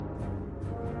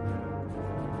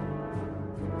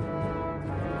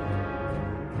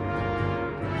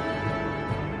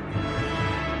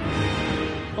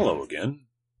Hello again.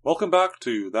 Welcome back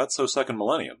to That's So Second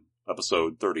Millennium,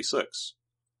 episode 36.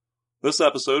 This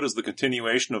episode is the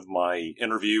continuation of my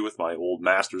interview with my old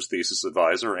master's thesis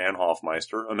advisor, Ann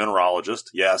Hoffmeister, a mineralogist.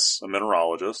 Yes, a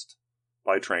mineralogist.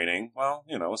 By training, well,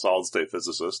 a solid-state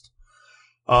physicist.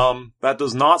 That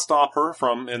does not stop her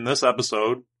from, in this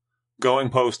episode,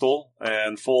 going postal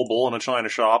and full bull in a china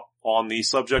shop on the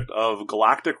subject of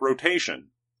galactic rotation.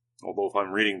 Although if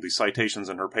I'm reading the citations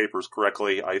in her papers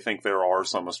correctly, I think there are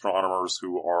some astronomers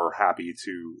who are happy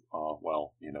to,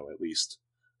 at least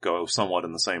go somewhat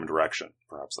in the same direction.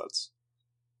 Perhaps that's,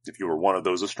 if you were one of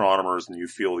those astronomers and you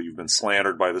feel you've been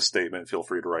slandered by this statement, feel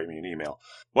free to write me an email.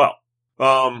 Well,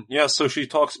 so she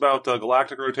talks about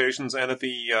galactic rotations, and at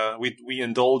the, we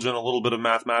indulge in a little bit of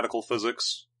mathematical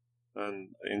physics, and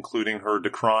including her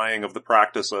decrying of the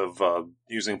practice of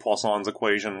using Poisson's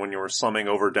equation when you're summing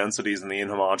over densities in the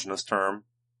inhomogeneous term.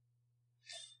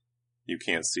 You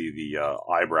can't see the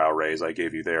eyebrow raise I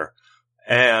gave you there.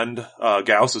 And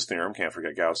Gauss's theorem, can't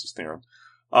forget Gauss's theorem.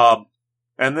 And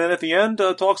then at the end,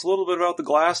 talks a little bit about the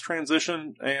glass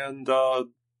transition and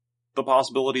the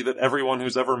possibility that everyone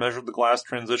who's ever measured the glass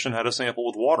transition had a sample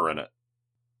with water in it.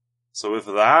 So if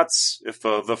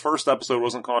the first episode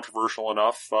wasn't controversial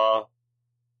enough,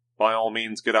 by all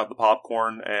means get out the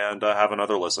popcorn and have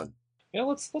another listen. Yeah,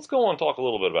 let's go on and talk a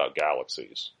little bit about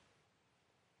galaxies.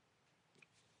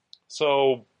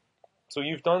 So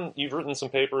you've written some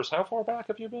papers. How far back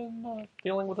have you been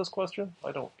dealing with this question?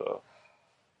 I don't.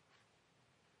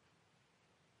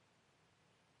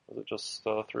 Is it just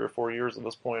 3 or 4 years at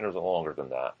this point, or is it longer than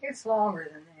that? It's longer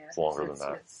than that. It's longer than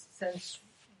that. It's since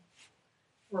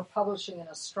we're publishing in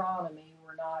astronomy,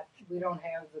 we don't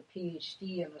have the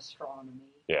PhD in astronomy.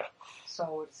 Yeah.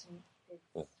 So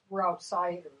we're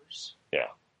outsiders. Yeah.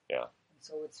 And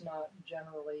so it's not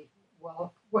generally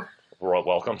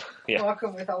welcome. Yeah.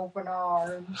 Welcome with open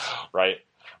arms. Right.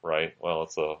 Well,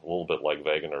 it's a little bit like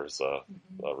Wegener's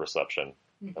reception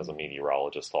as a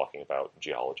meteorologist talking about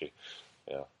geology.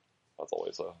 Yeah, that's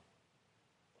always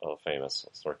a famous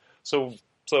story.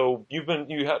 So you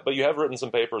have written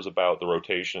some papers about the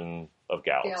rotation of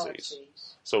galaxies.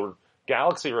 So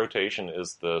galaxy rotation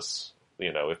is this,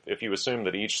 if you assume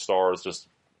that each star is just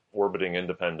orbiting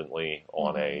independently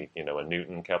on a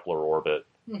Newton-Kepler orbit,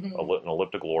 an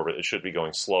elliptical orbit, it should be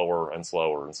going slower and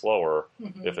slower and slower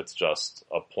if it's just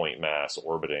a point mass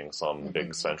orbiting some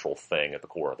big central thing at the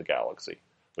core of the galaxy,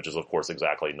 which is, of course,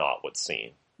 exactly not what's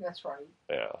seen. That's right.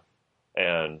 Yeah.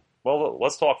 And, well,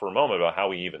 let's talk for a moment about how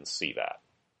we even see that.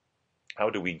 How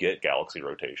do we get galaxy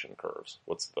rotation curves?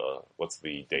 What's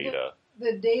the data?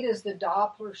 The data is the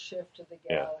Doppler shift of the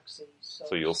galaxy. Yeah.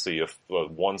 So you'll see if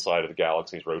one side of the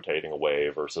galaxy is rotating away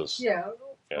versus... Yeah.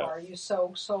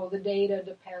 So the data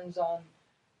depends on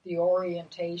the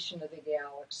orientation of the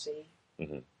galaxy.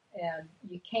 And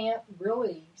you can't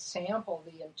really sample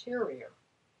the interior.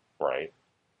 Right.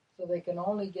 So they can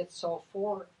only get so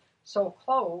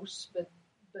close, but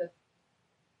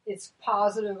it's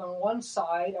positive on one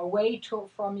side, away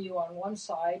from you on one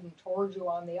side and towards you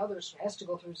on the other, so it has to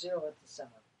go through zero at the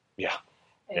center. Yeah.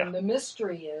 And the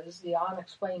mystery is, the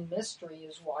unexplained mystery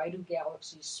is, why do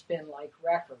galaxies spin like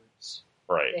records?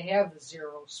 Right. They have the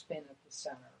zero spin at the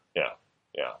center. Yeah,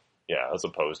 as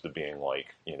opposed to being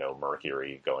like,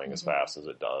 Mercury going as fast as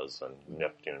it does and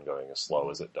Neptune going as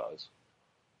slow as it does.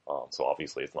 So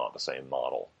obviously it's not the same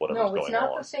model. No, it's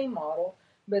not the same model,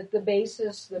 but the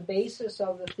basis of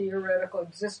the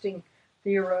existing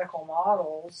theoretical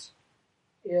models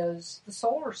is the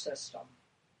solar system.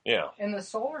 Yeah. And the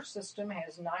solar system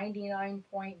has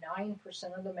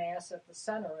 99.9% of the mass at the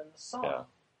center in the sun. Yeah.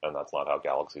 And that's not how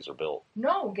galaxies are built.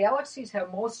 No, galaxies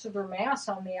have most of their mass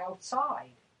on the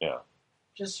outside. Yeah.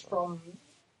 Just from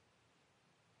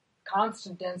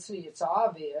constant density, it's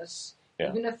obvious. Yeah.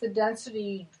 Even if the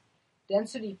density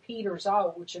peters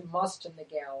out, which it must in the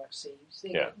galaxies, they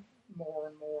get more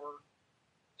and more,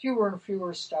 fewer and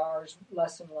fewer stars,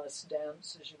 less and less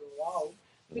dense as you go out.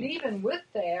 But even with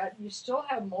that, you still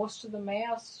have most of the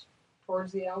mass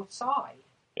towards the outside.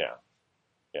 Yeah.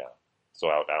 So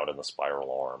out in the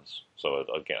spiral arms. So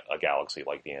again, a galaxy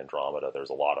like the Andromeda, there's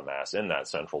a lot of mass in that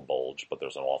central bulge, but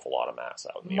there's an awful lot of mass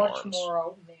out in the arms. Much more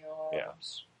out in the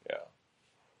arms. Yeah.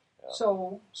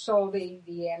 So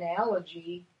the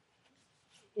analogy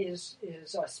is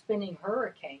a spinning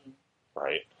hurricane.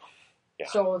 Right. Yeah.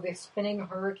 So the spinning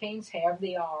hurricanes have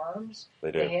the arms.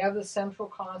 They do. They have the central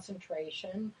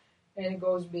concentration. And it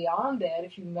goes beyond that.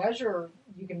 If you measure,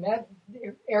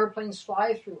 airplanes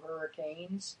fly through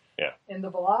hurricanes. Yeah. And the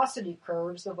velocity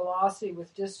curves, the velocity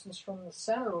with distance from the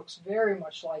center looks very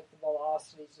much like the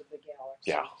velocities of the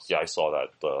galaxies. Yeah, I saw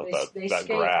that that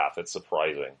graph. It's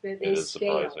surprising. It is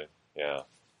surprising. Yeah.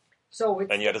 So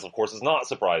and yet, of course, it's not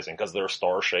surprising because they're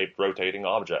star-shaped rotating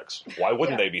objects. Why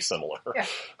wouldn't they be similar? Yeah.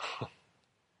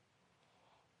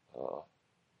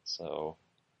 So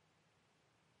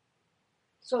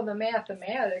the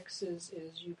mathematics is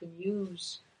you can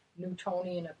use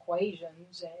Newtonian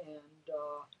equations and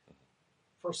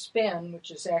for spin, which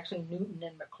is actually Newton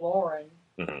and Maclaurin,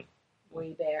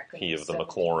 way back in He of the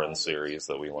Maclaurin series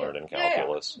that we learned in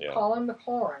calculus. Yeah. Colin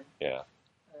Maclaurin. Yeah.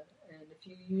 And if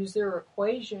you use their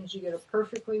equations, you get a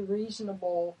perfectly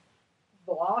reasonable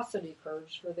velocity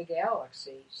curves for the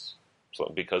galaxies. So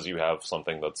because you have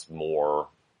something that's more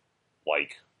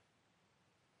like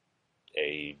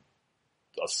a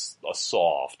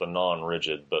soft, a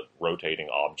non-rigid, but rotating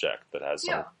object that has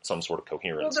some sort of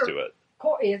coherence to it.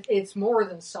 It's more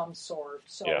than some sort.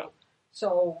 So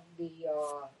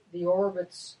the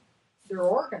orbits, they're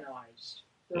organized.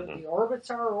 The orbits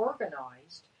are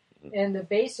organized, and the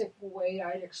basic way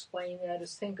I'd explain that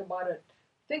is think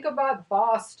about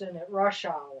Boston at rush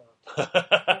hour.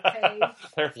 Okay?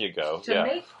 There you go. To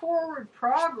make forward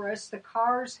progress, the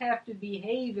cars have to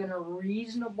behave in a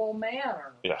reasonable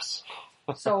manner. Yes.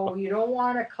 So you don't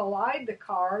want to collide the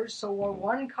cars, so what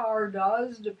one car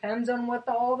does depends on what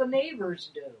all the neighbors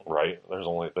do. Right.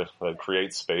 They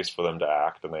create space for them to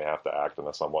act, and they have to act in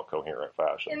a somewhat coherent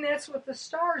fashion. And that's what the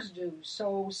stars do.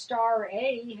 So star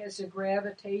A has a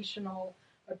gravitational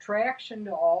attraction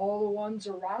to all the ones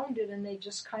around it, and they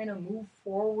just kind of move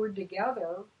forward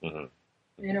together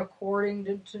in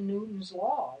according to Newton's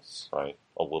laws. Right.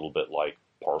 A little bit like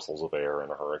parcels of air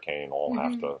in a hurricane all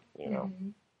have to,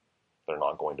 they're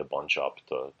not going to bunch up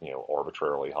to,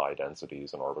 arbitrarily high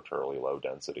densities and arbitrarily low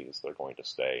densities. They're going to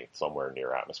stay somewhere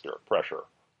near atmospheric pressure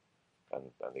and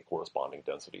the corresponding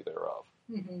density thereof.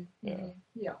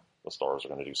 Yeah. The stars are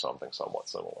going to do something somewhat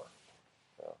similar.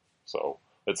 Yeah. So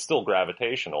it's still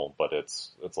gravitational, but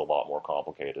it's a lot more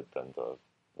complicated than the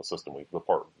system the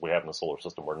part we have in the solar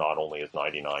system, where not only is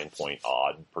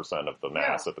 99% of the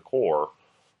mass at the core,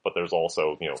 but there's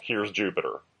also, here's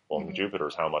Jupiter. Well,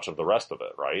 Jupiter's how much of the rest of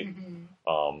it, right?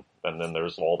 And then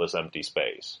there's all this empty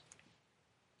space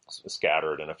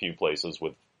scattered in a few places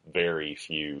with very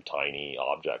few tiny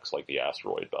objects like the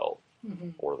asteroid belt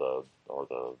or the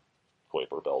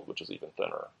Kuiper belt, which is even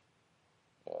thinner.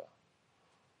 Yeah.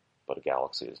 But a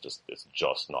galaxy is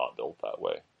just not built that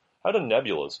way. How do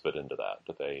nebulas fit into that?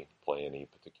 Do they play any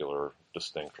particular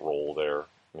distinct role there?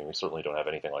 I mean, we certainly don't have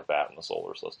anything like that in the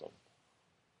solar system.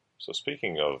 So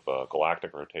speaking of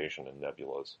galactic rotation and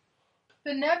nebulas.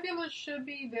 The nebulas should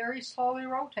be very slowly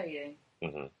rotating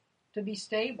to be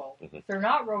stable. If they're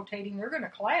not rotating, they're going to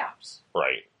collapse.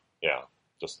 Right, yeah.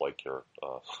 Just like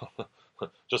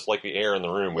just like the air in the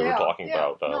room we were talking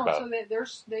about. So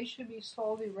they should be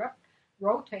slowly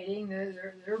rotating.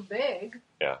 They're big.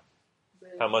 Yeah.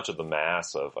 How much of the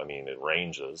mass it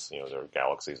ranges. There are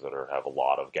galaxies that have a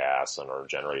lot of gas and are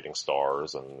generating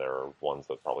stars, and there are ones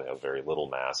that probably have very little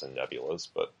mass in nebulas,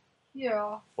 but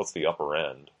what's the upper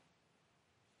end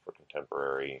for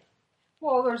contemporary?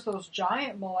 Well, there's those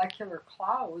giant molecular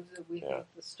clouds that we think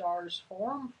the stars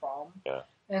form from,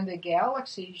 and the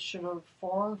galaxies should have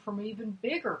formed from even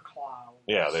bigger clouds.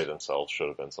 Yeah, they themselves should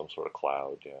have been some sort of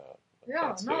cloud,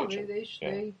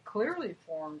 they clearly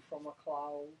formed from a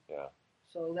cloud. Yeah.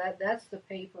 So that's the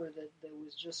paper that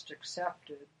was just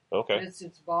accepted. Okay. It's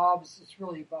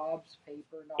really Bob's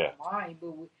paper, not mine,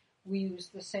 but we use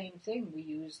the same thing. We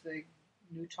use the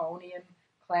Newtonian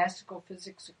classical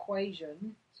physics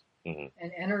equation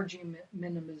and energy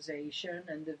minimization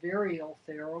and the virial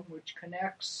theorem, which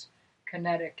connects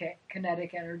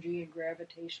kinetic energy and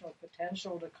gravitational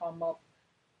potential to come up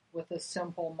with a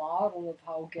simple model of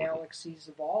how galaxies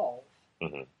evolve.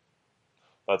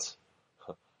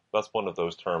 That's one of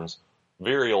those terms.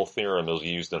 Virial theorem is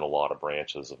used in a lot of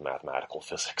branches of mathematical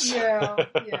physics. Yeah.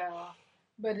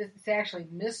 But it's actually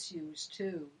misused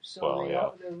too.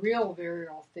 So the real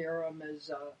virial theorem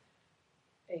is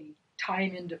a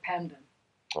time independent.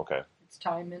 Okay. It's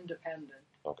time independent.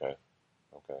 Okay.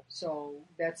 So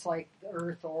that's like the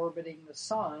Earth orbiting the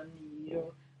sun.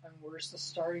 And where's the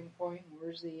starting point? And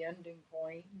where's the ending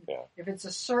point? Yeah. If it's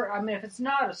if it's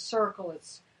not a circle,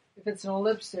 if it's an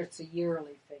ellipse, it's a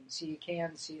yearly thing, so you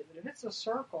can see it. But if it's a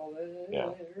circle,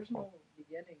 there's no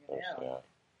beginning and end. Yeah.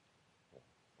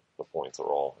 The points are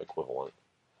all equivalent.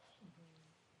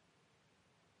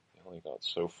 We only got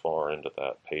so far into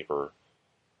that paper.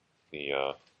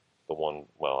 The the one.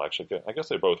 Well, actually, I guess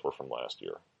they both were from last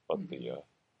year. But the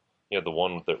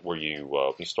one that where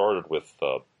we started with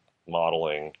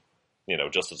modeling,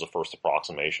 just as a first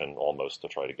approximation, almost to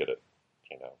try to get it,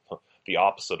 the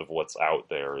opposite of what's out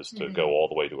there is to go all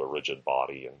the way to a rigid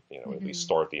body and at least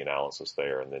start the analysis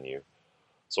there, and then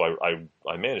So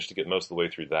I managed to get most of the way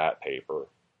through that paper.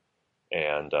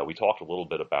 And we talked a little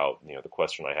bit about, the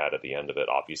question I had at the end of it.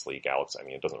 Obviously, galaxy,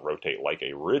 it doesn't rotate like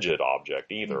a rigid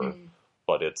object either,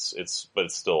 but it's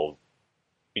still,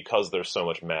 because there's so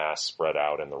much mass spread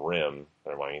out in the rim,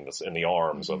 in the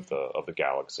arms of the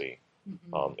galaxy,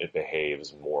 it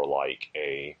behaves more like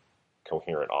a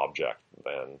coherent object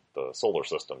than the solar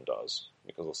system does,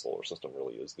 because the solar system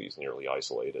really is these nearly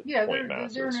isolated point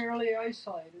masses. They're nearly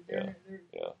isolated. They're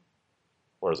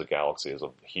Whereas a galaxy is a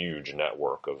huge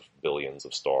network of billions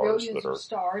of stars.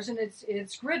 And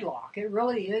it's gridlock. It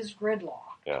really is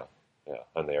gridlock. Yeah,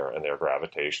 and they're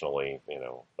gravitationally,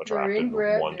 attracted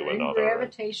one to another,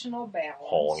 gravitational balance,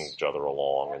 hauling each other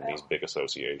along in these big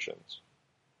associations.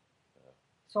 Yeah.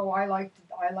 So I like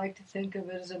to think of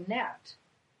it as a net.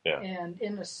 Yeah. And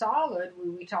in a solid,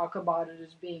 we talk about it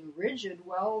as being rigid.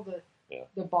 Well,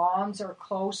 the bonds are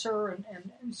closer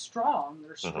and strong.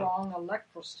 They're strong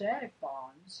electrostatic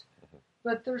bonds,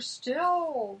 but they're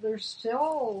still.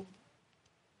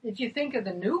 If you think of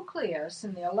the nucleus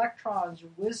and the electrons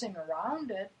whizzing around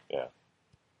it, a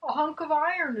hunk of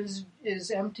iron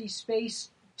is empty space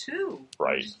too.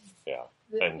 Right. Yeah.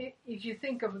 If you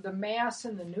think of the mass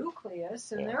in the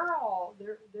nucleus, and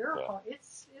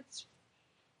it's.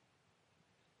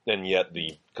 And yet,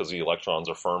 because the electrons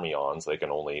are fermions, they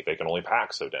can only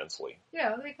pack so densely.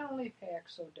 Yeah, they can only pack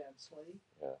so densely.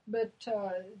 Yeah. But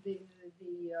the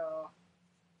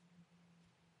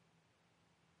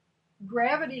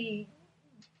gravity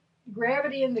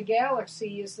in the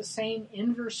galaxy is the same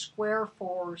inverse square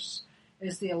force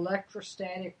as the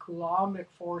electrostatic Coulombic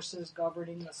forces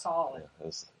governing the solid.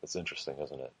 Yeah, it's interesting,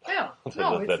 isn't it? Yeah.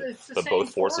 No, it's the that same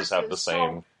both forces have the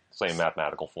same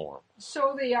mathematical form.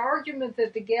 So the argument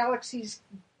that the galaxies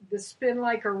spin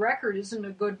like a record isn't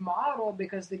a good model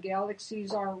because the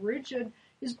galaxies aren't rigid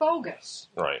is bogus.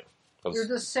 Right. They're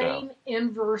the same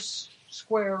inverse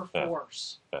square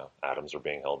force. Yeah. Atoms are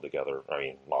being held together.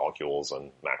 Molecules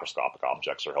and macroscopic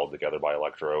objects are held together by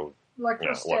electrostatic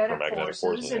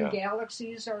forces, and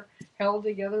galaxies are held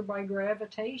together by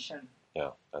gravitation.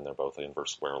 Yeah, and they're both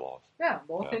inverse square laws. Yeah,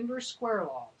 both inverse square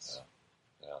laws.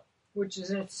 Yeah. Which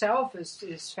in itself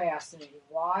is fascinating.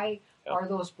 Why are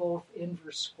those both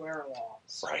inverse square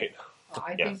laws? Right.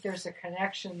 I think there's a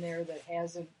connection there that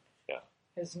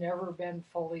has never been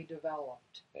fully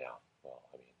developed. Yeah. Well,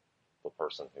 the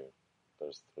person who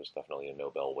there's definitely a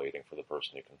Nobel waiting for the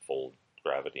person who can fold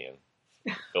gravity and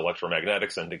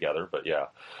electromagnetics in together. But yeah.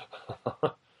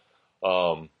 Let's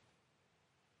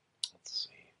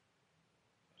see.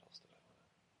 What else did I want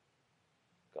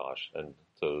to? Gosh, and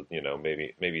to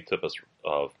maybe tip us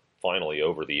finally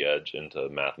over the edge into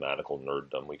mathematical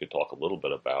nerddom, we could talk a little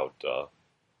bit about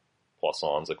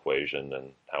Poisson's equation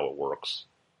and how it works,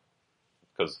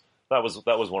 because that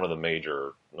was one of the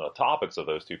major topics of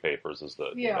those two papers. Is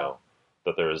that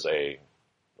that there is a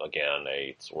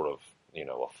sort of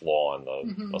a flaw in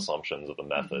the assumptions of the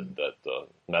method that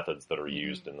methods that are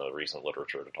used in the recent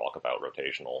literature to talk about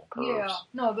rotational curves. Yeah,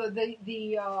 no,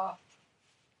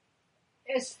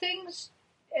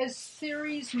 as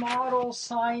theories, models,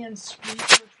 science,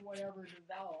 research, whatever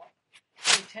develop,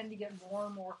 they tend to get more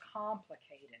and more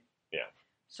complicated. Yeah.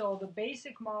 So the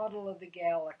basic model of the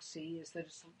galaxy is that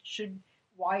it should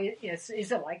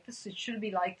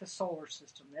be like the solar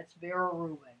system. That's Vera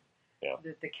Rubin. Yeah.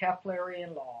 The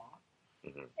Keplerian law.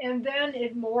 Mm-hmm. And then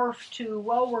it morphed to,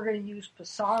 we're going to use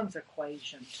Poisson's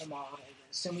equation to model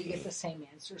this, and we get the same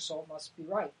answer, so it must be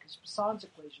right, because Poisson's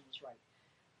equation is right.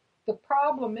 The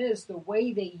problem is the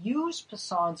way they use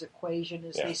Poisson's equation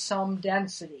is they sum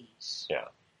densities. Yeah.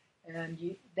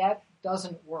 And that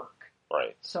doesn't work.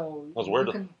 Right. So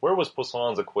where was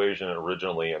Poisson's equation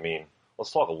originally?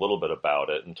 Let's talk a little bit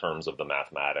about it in terms of the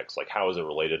mathematics. Like, how is it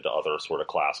related to other sort of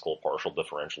classical partial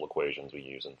differential equations we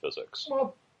use in physics?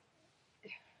 Well,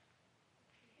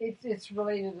 it's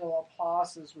related to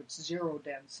Laplace's, which is zero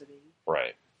density.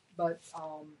 Right. But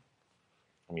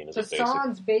is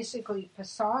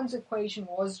Poisson's equation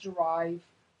was derived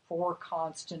for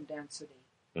constant density.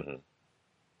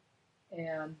 Mm-hmm.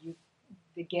 And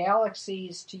the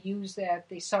galaxies, to use that,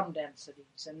 they sum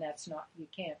densities, and that's not, you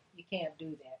can't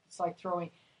do that. It's like throw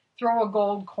a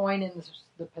gold coin in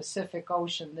the Pacific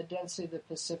Ocean. The density of the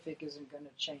Pacific isn't going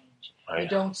to change. Right. You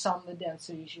don't sum the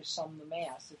densities, you sum the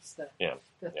mass. It's the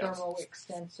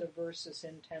thermo-extensive versus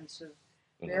intensive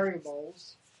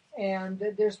variables. And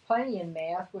there's plenty in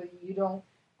math where you don't,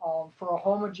 for a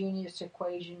homogeneous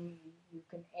equation, you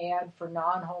can add for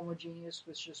non-homogeneous,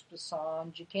 which is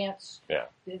Poisson's. You can't,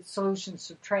 the solutions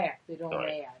subtract, they don't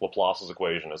add. Laplace's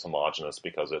equation is homogeneous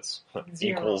because it's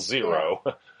equals zero.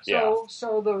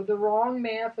 So the wrong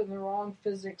math and the wrong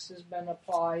physics has been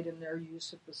applied in their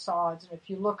use of Poisson's. And if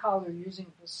you look how they're using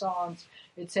Poisson's,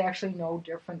 it's actually no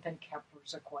different than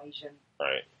Kepler's equation.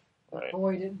 Right.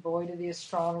 Boy, do the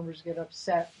astronomers get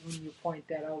upset when you point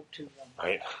that out to them.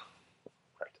 Right.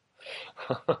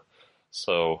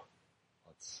 So,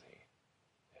 let's see.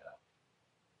 Yeah.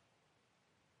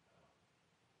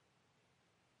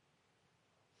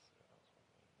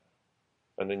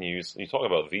 And then you talk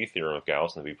about the theorem of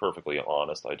Gauss, and to be perfectly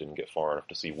honest, I didn't get far enough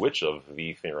to see which of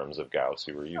the theorems of Gauss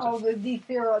you were using. Oh, the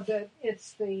theorem,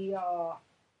 it's the...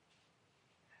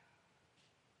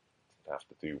 have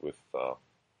to do with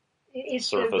it's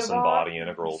surface and body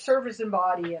integrals. Surface and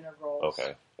body integrals.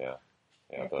 Okay, yeah.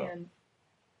 And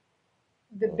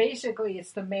basically,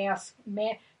 it's the mass.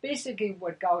 Basically,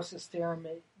 what Gauss's theorem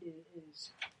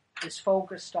is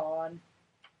focused on.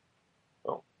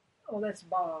 Oh, that's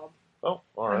Bob. Oh,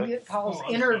 all right. Paul's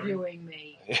interviewing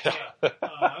me. Yeah.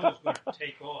 I was going to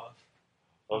take off.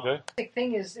 Okay. The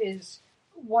thing is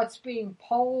what's being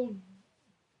pulled.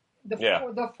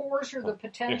 The force or the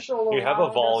potential. You have a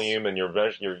volume, and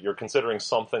you're considering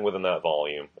something within that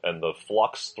volume, and the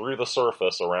flux through the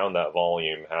surface around that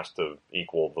volume has to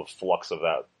equal the flux of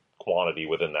that quantity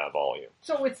within that volume.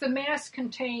 So it's the mass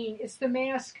contained. It's the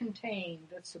mass contained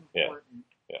that's important.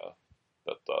 Yeah.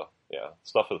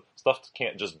 Stuff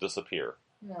can't just disappear.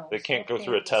 No, they can't go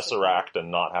through a tesseract and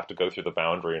not have to go through the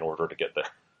boundary in order to get there.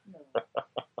 No.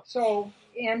 So,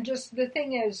 and just the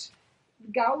thing is,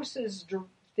 Gauss's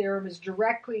theorem is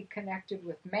directly connected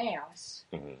with mass,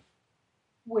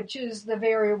 which is the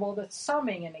variable that's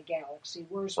summing in a galaxy,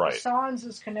 whereas Poisson's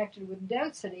is connected with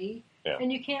density,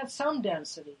 and you can't sum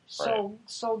density. So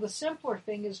the simpler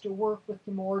thing is to work with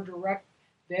the more direct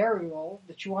variable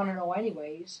that you want to know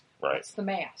anyways. Right. It's the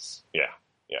mass. Yeah.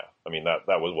 I mean that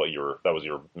was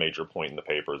your major point in the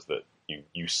paper, is that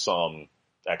you sum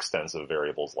extensive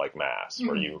variables like mass,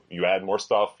 where you add more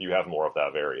stuff, you have more of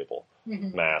that variable.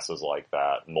 Mass is like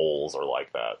that, moles are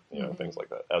like that, things like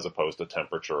that, as opposed to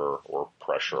temperature or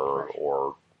pressure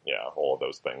or all of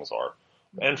those things are.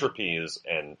 Entropy is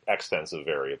an extensive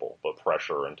variable, but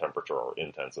pressure and temperature are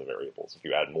intensive variables. If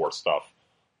you add more stuff,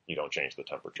 you don't change the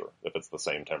temperature. If it's the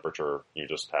same temperature, you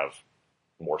just have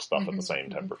more stuff at the same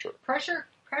temperature. Pressure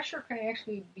can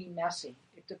actually be messy.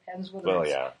 It depends whether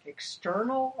it's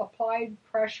external applied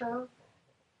pressure,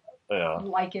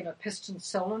 like in a piston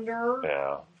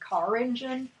cylinder, car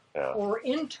engine, or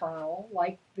internal,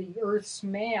 like the Earth's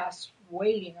mass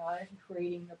weighting on it and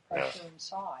creating the pressure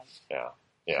inside. So,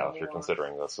 if you're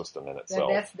considering the system in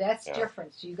itself. That's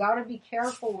different. So you got to be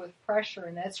careful with pressure,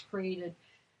 and that's created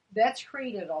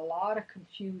a lot of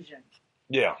confusion.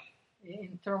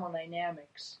 In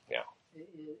thermodynamics.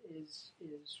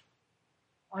 Is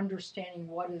understanding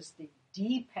what is the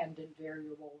dependent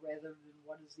variable rather than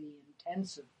what is the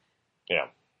intensive.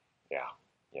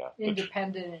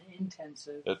 Independent and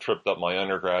intensive. It tripped up my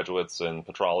undergraduates in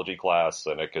petrology class,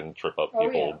 and it can trip up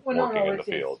people working in the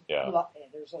field.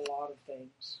 There's a lot of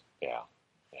things.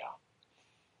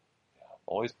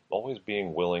 Always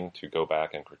being willing to go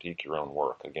back and critique your own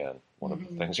work again. One of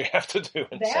the things you have to do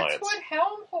in science. That's what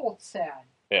Helmholtz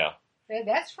said.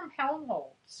 That's from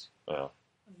Helmholtz.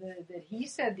 That he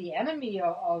said the enemy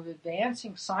of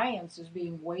advancing science is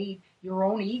being weighed your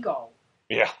own ego.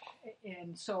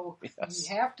 And so you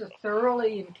have to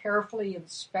thoroughly and carefully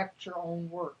inspect your own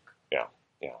work.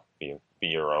 Be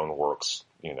your own work's,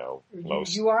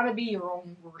 most... You want to be your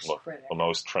own worst critic. The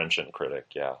most trenchant critic,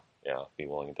 Be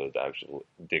willing to actually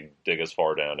dig as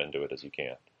far down into it as you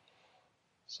can.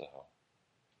 So, all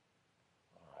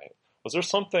right. Was there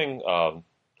something,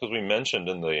 because we mentioned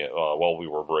in the, while we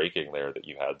were breaking there, that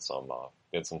you had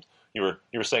you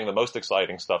were saying the most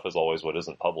exciting stuff is always what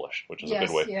isn't published, which is a good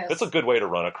way. It's a good way to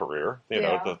run a career, to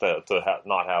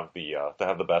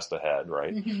have the best ahead,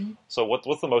 right? So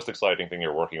what's the most exciting thing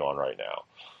you're working on right now?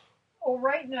 Well,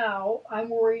 right now I'm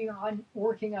working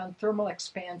on thermal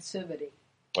expansivity.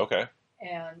 Okay.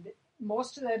 And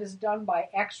most of that is done by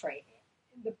X-ray.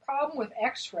 The problem with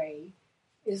X-ray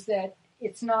is that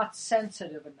it's not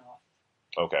sensitive enough.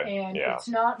 Okay. And it's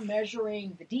not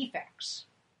measuring the defects.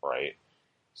 Right.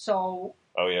 So.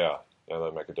 Oh yeah,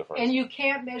 that'd make a difference. And you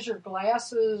can't measure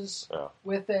glasses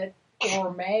with it,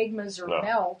 or magmas or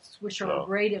melts, which are of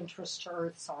great interest to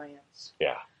earth science.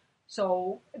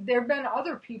 So there have been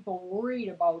other people worried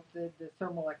about the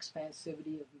thermal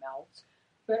expansivity of melts.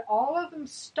 But all of them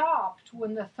stopped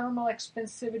when the thermal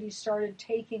expansivity started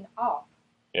taking up.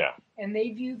 Yeah. And they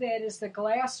view that as the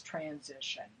glass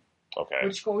transition. Okay.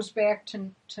 Which goes back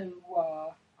to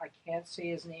I can't say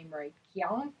his name right,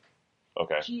 Giaque.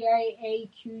 Okay.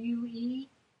 Giaque.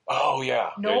 Oh, yeah.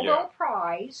 Nobel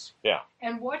Prize. Yeah.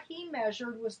 And what he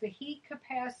measured was the heat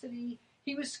capacity.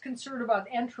 He was concerned about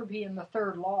entropy in the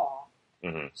third law.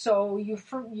 Mm-hmm. So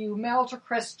you melt a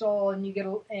crystal and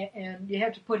and you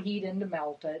have to put heat in to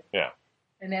melt it. Yeah.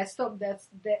 And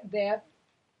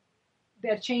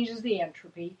that changes the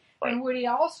entropy. Right. And what he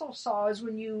also saw is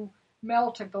when you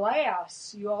melt a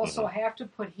glass, you also have to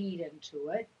put heat into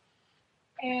it.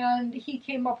 And he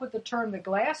came up with the term the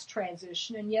glass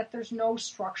transition, and yet there's no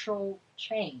structural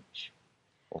change.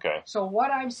 Okay. So what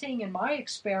I'm seeing in my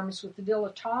experiments with the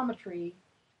dilatometry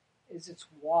is it's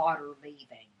water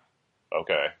leaving.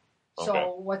 Okay.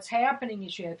 So what's happening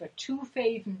is you have a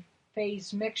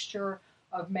two-phase mixture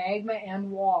of magma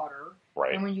and water.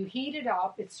 Right. And when you heat it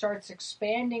up, it starts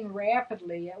expanding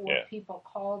rapidly at what Yeah. people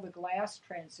call the glass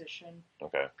transition.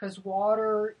 Okay. Because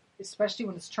water, especially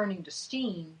when it's turning to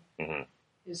steam, Mm-hmm.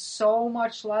 is so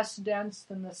much less dense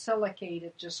than the silicate,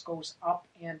 it just goes up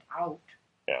and out.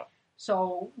 Yeah.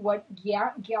 So what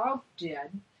Giaque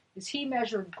did is he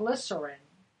measured glycerin,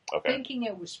 Okay. thinking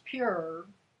it was pure.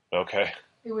 Okay.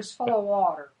 It was full of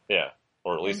water. Yeah.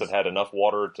 Or at least it had enough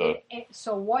water to...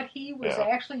 So what he was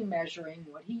actually measuring,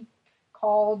 what he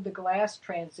called the glass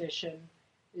transition,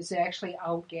 is actually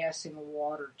outgassing of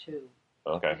water too.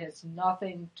 Okay. It has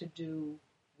nothing to do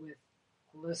with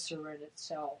glycerin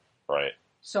itself. Right.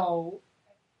 So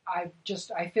I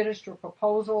finished a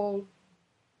proposal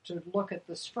to look at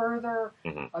this further.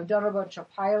 Mm-hmm. I've done a bunch of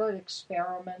pilot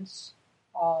experiments.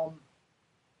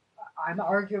 I'm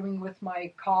arguing with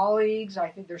my colleagues. I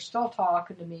think they're still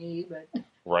talking to me, but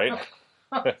Right.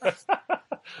 but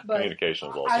Communication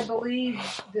is also I believe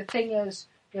the thing is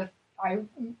that I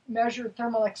measured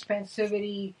thermal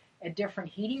expansivity at different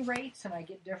heating rates, and I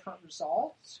get different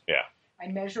results. Yeah. I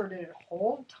measured it at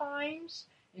hold times,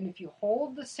 and if you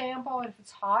hold the sample, if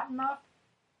it's hot enough,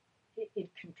 it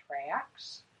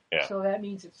contracts. Yeah. So that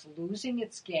means it's losing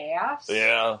its gas.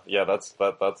 Yeah. That's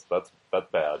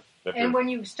bad. And when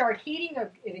you start heating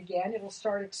it again, it'll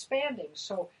start expanding.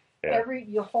 So Yeah.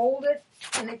 you hold it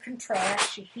and it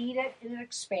contracts. You heat it and it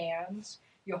expands.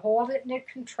 You hold it and it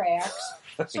contracts.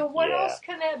 So what Yeah. else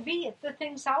can that be if the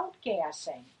thing's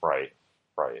outgassing? Right.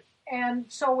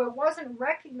 And so it wasn't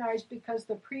recognized because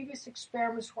the previous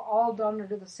experiments were all done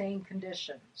under the same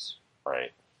conditions.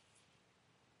 Right.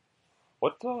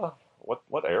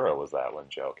 What era was that when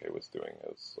Giaque was doing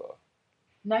his...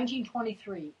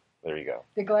 1923. There you go.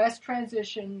 The glass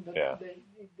transition Yeah.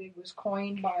 it was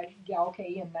coined by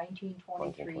Giaque in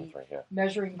 1923, 1923, yeah.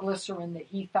 measuring glycerin that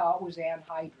he thought was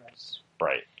anhydrous.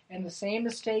 Right. And the same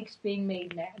mistakes being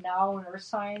made now in earth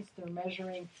science, they're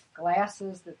measuring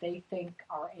glasses that they think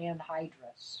are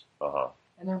anhydrous. Uh-huh.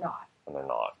 And they're not. And they're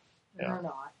not. And Yeah. they're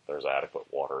not. There's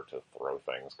adequate water to throw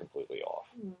things completely off.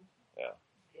 Mm. Yeah.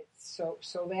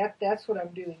 So that's what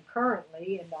I'm doing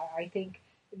currently, and I think,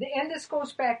 and this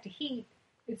goes back to heat.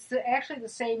 It's actually the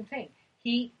same thing.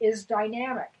 Heat is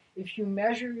dynamic. If you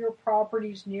measure your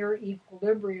properties near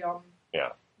equilibrium,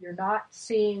 Yeah. you're not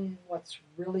seeing what's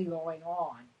really going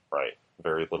on. Right.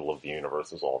 Very little of the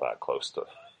universe is all that close to...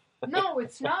 No,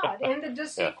 it's not. And the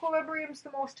disequilibrium's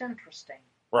the most interesting.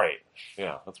 Right.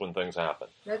 Yeah, that's when things happen.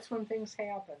 That's when things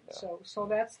happen. Yeah. So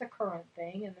that's the current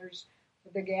thing. And there's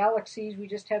the galaxies. We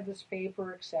just had this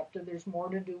paper accepted. There's more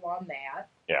to do on that.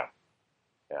 Yeah.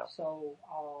 Yeah. So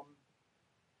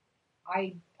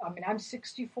I mean, I'm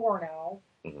 64 now,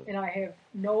 Mhm. and I have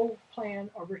no plan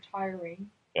of retiring.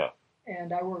 Yeah.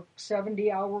 And I work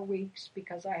 70-hour weeks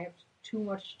because I have too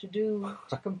much to do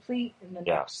to complete in the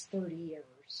Yeah. next 30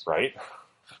 years. Right?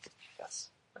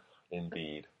 Yes.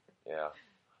 Indeed. Yeah.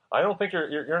 I don't think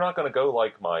you're not going to go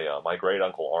like my great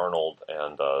uncle Arnold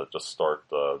and just start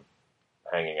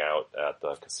hanging out at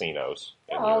casinos.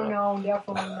 Oh, no,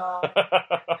 definitely not.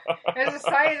 As a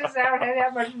scientist, I don't have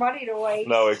that much money to waste.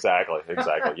 No, exactly.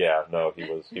 Yeah, no,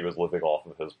 he was living off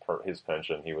of his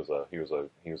pension. He was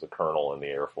a colonel in the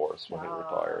Air Force when he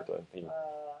retired,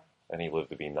 and he lived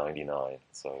to be 99.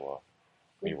 So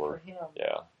we Good were, for him.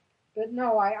 yeah, But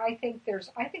no, I think there's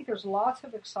lots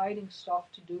of exciting stuff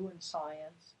to do in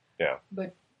science. Yeah.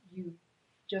 But you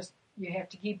have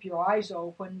to keep your eyes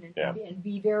open and, Yeah. and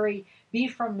be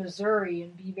from Missouri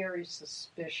and be very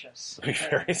suspicious. be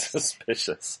very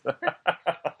suspicious,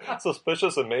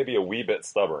 suspicious, and maybe a wee bit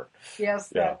stubborn.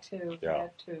 Yes, Yeah. that too. Yeah.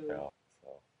 That too. Yeah.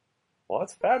 So, well,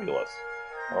 that's fabulous.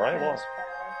 All right, well, Thanks,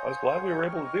 pal. I was glad we were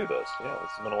able to do this. Yeah,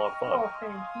 this has been a lot of fun. Oh,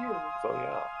 thank you. So,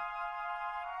 yeah.